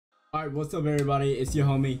Alright, what's up everybody? It's your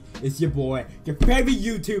homie, it's your boy, your favorite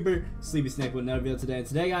YouTuber, Sleepy Snake with another video today. And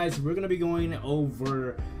today guys, we're gonna be going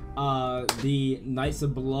over the Knights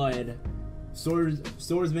of Blood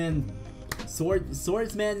swordsman,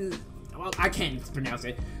 well, I can't pronounce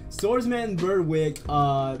it. Swordsman Berwick.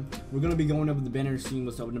 We're gonna be going over the banner, seeing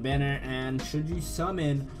what's up in the banner, and should you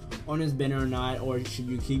summon on this banner or not, or should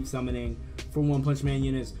you keep summoning for One Punch Man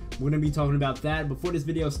units. We're gonna be talking about that. Before this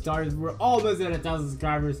video starts, we're almost at 1,000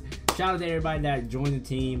 subscribers. Shout out to everybody that joined the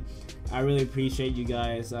team. I really appreciate you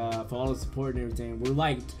guys for all the support and everything. We're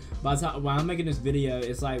like, by the time while I'm making this video,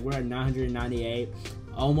 it's like we're at 998,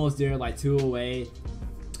 almost there, like 2 away.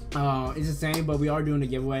 It's the same, but we are doing a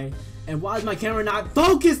giveaway. And why is my camera not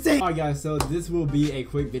focusing? Alright guys, so this will be a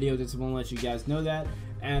quick video, just want to let you guys know that.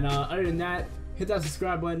 And other than that, hit that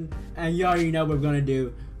subscribe button, and you already know what we're gonna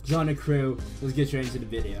do. Join the crew. Let's get straight into the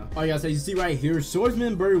video. Alright guys, so you see right here,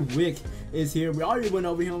 Swordsman Berwick is here. We already went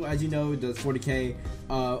over him, as you know, does 40k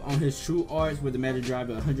on his true arts with the meta drive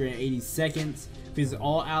of 180 seconds. Visits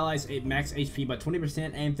all allies at max HP by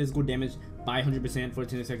 20% and physical damage by 100% for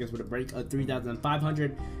 10 seconds with a break of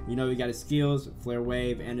 3,500. You know, we got his skills, Flare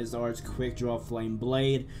Wave, and his arts, Quick Draw, Flame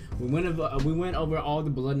Blade. We went over all the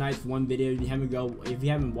Blood Knights one video. If you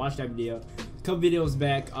haven't watched that video, a couple videos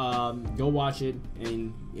back, go watch it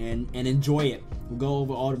and enjoy it. We'll go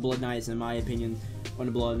over all the Blood Knights, in my opinion, on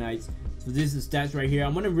the Blood Knights. So this is stats right here.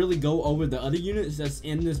 I'm gonna really go over the other units that's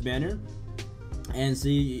in this banner and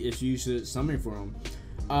see if you should summon for him.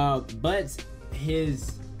 But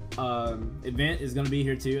his event is going to be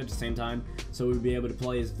here too at the same time, so we'll be able to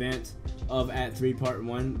play his event of at 3 part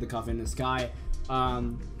 1, the Coffin in the Sky.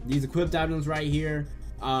 These equipped items right here,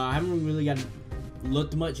 I haven't really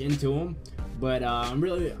looked much into them, but I'm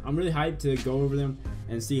really hyped to go over them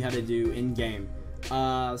and see how they do in game.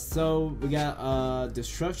 So we got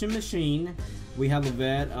Destruction Machine. We have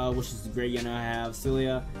Levette, which is the great unit I have,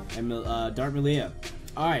 Selia, and Dark Milia.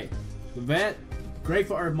 Alright, Levette, great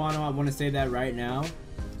for Earth Mono, I want to say that right now.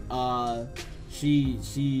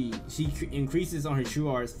 She increases on her true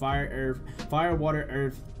arts, fire, water,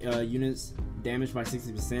 earth units damage by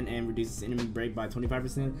 60% and reduces enemy break by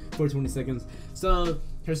 25% for 20 seconds. So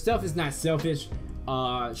her stuff is not selfish.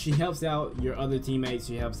 She helps out your other teammates.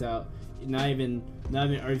 She helps out not even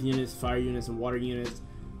earth units, fire units, and water units.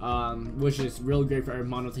 Which is really great for Earth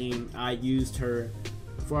Mono team. I used her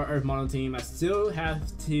for our Earth Mono team. I still have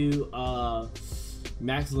to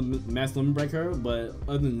max limit break her, but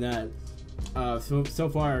other than that, so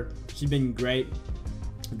far she's been great.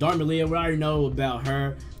 Darmalia, we already know about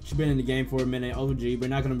her. She's been in the game for a minute. OG, we're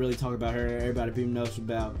not gonna really talk about her. Everybody pretty knows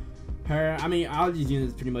about her. I mean, all these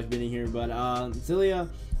units pretty much been in here, but Celia.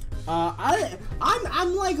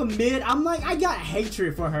 I'm like a mid. I got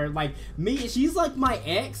hatred for her. Like me, she's like my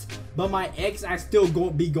ex, but my ex I still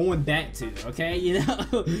be going back to. Okay, you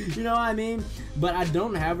know, you know what I mean. But I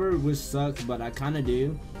don't have her, which sucks. But I kind of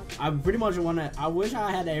do. I pretty much wanna. I wish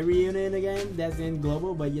I had every unit in the game that's in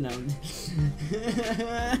global, but you know.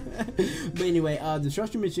 But anyway,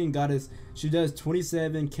 Destruction Machine Goddess. She does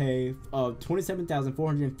 27k of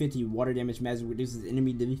 27,450 water damage. Magic reduces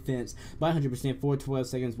enemy defense by 100% for 12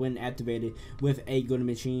 seconds when activated with a golden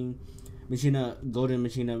machine. Golden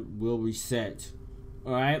machine will reset.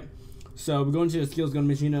 All right. So we're going to the skills. Golden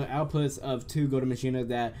machine outputs of 2 golden machine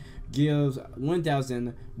that gives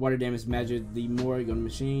 1,000 water damage magic. The more golden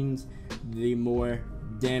machines, the more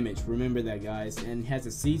damage. Remember that, guys. And has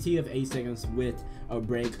a CT of 8 seconds with a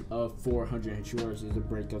break of 400. Yours is a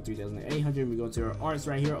break of 3,800. We go to our arts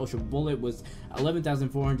right here. Ultra Bullet was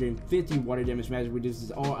 11,450 water damage magic.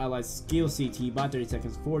 Reduces all allies skill CT by 30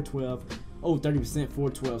 seconds for 30% for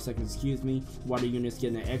 12 seconds. Excuse me. Water units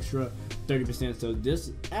getting an extra 30%. So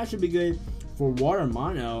this actually be good for water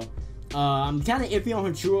mono. I'm kind of iffy on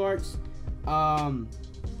her true arts, a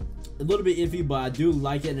little bit iffy, but I do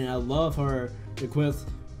like it, and I love her equipped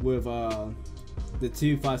with the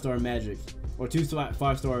 2 5-star magic, or 2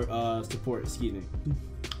 5-star support. Excuse me.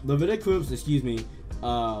 Levette equips, excuse me,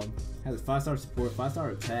 has a 5-star support, 5-star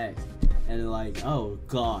attack, and like, oh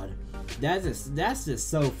god, that's just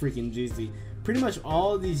so freaking juicy. Pretty much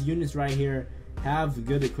all these units right here have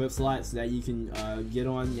good equip slots that you can get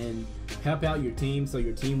on and help out your team, so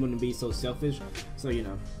your team wouldn't be so selfish. So you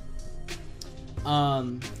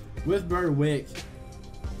know, with Berwick,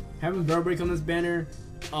 having Berwick on this banner,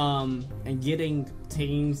 and getting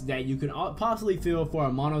teams that you can possibly fill for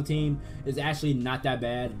a mono team is actually not that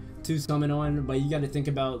bad to summon on. But you got to think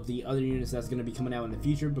about the other units that's going to be coming out in the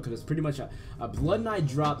future, because it's pretty much a Blood Knight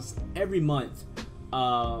drops every month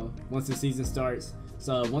once the season starts.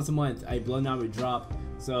 So once a month a Blood Knight would drop.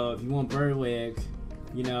 So if you want Berwick,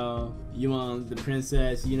 you know, you want the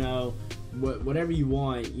princess, you know, whatever you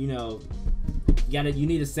want, you know, you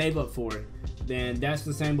need to save up for it. Then that's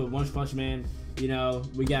the same with One Punch Man. You know,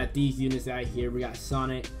 we got these units out here. We got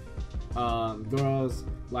Sonic, girls.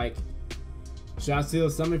 Like, should I still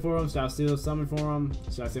summon for them? Should I still summon for them?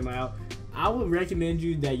 Should I send my out? I would recommend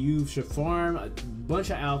you that you should farm a bunch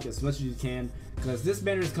of Alk as much as you can, because this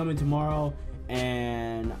banner is coming tomorrow,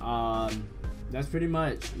 and that's pretty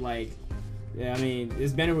much like, yeah, I mean,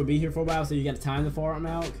 this banner will be here for a while, so you got time to farm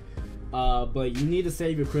Alk. But you need to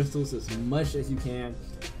save your crystals as much as you can.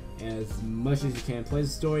 As much as you can. Play the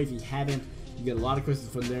story if you haven't. You get a lot of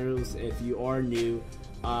crystals from those if you are new.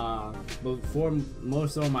 But for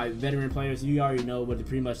most of my veteran players, you already know what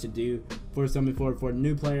pretty much to do for summon for the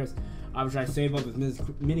new players. I would try to save up as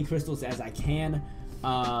many crystals as I can,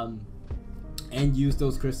 and use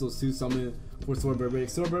those crystals to summon for Sword Berwick.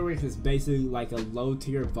 Sword Berwick is basically like a low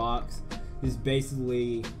tier Vox. It's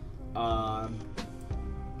basically I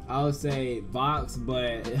would say Vox,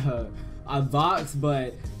 but a Vox,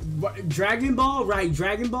 but Dragon Ball, right?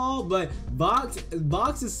 Dragon Ball, but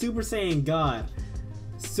Vox is Super Saiyan God.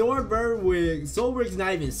 Sword Berwick's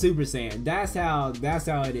not even Super Saiyan. That's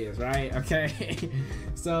how it is, right? Okay.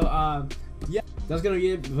 So yeah, that's gonna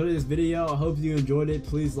be it for this video. I hope you enjoyed it.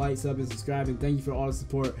 Please like, sub, and subscribe, and thank you for all the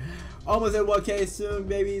support. Almost at 1K soon,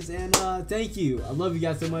 babies, and thank you. I love you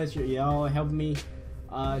guys so much. Y'all helping me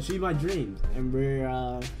achieve my dreams, and we're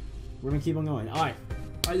gonna keep on going. All right.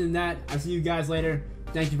 Other than that, I'll see you guys later.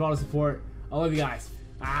 Thank you for all the support. I love you guys.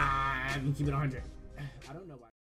 Keep it 100.